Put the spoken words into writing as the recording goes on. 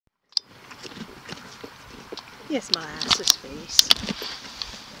Yes, Molasses face.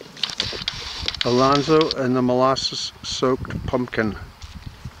 Alonzo and the molasses soaked pumpkin.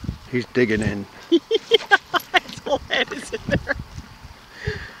 He's digging in. Yeah, his whole head is in there.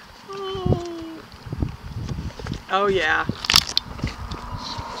 Oh, oh yeah.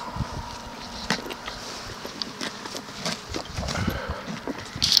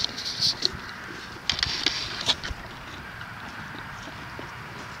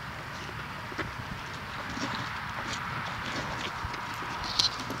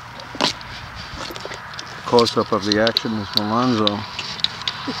 Close-up of the action is Alonzo.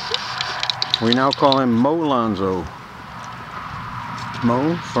 We now call him Molanzo.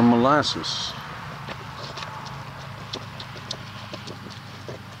 Mo from Molasses.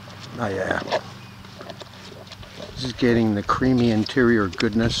 Oh yeah. This is getting the creamy interior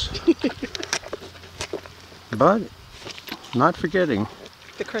goodness. But not forgetting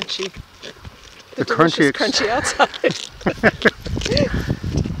The crunchy. the crunchy outside.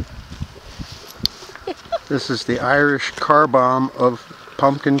 This is the Irish car bomb of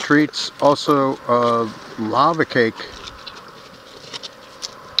pumpkin treats, also lava cake.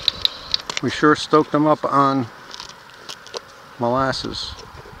 We sure stoked them up on molasses.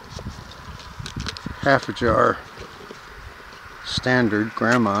 Half a jar, standard,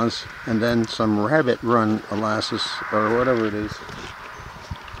 grandma's, and then some rabbit run molasses, or whatever it is.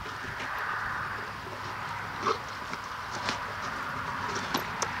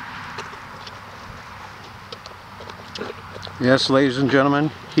 Yes, ladies and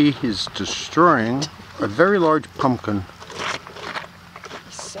gentlemen, he is destroying a very large pumpkin.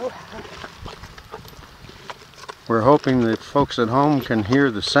 He's so happy. We're hoping that folks at home can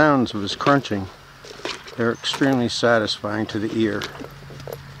hear the sounds of his crunching. They're extremely satisfying to the ear.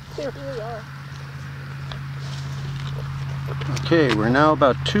 They really are. Okay, we're now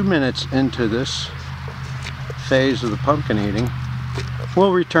about 2 minutes into this phase of the pumpkin eating.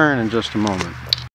 We'll return in just a moment.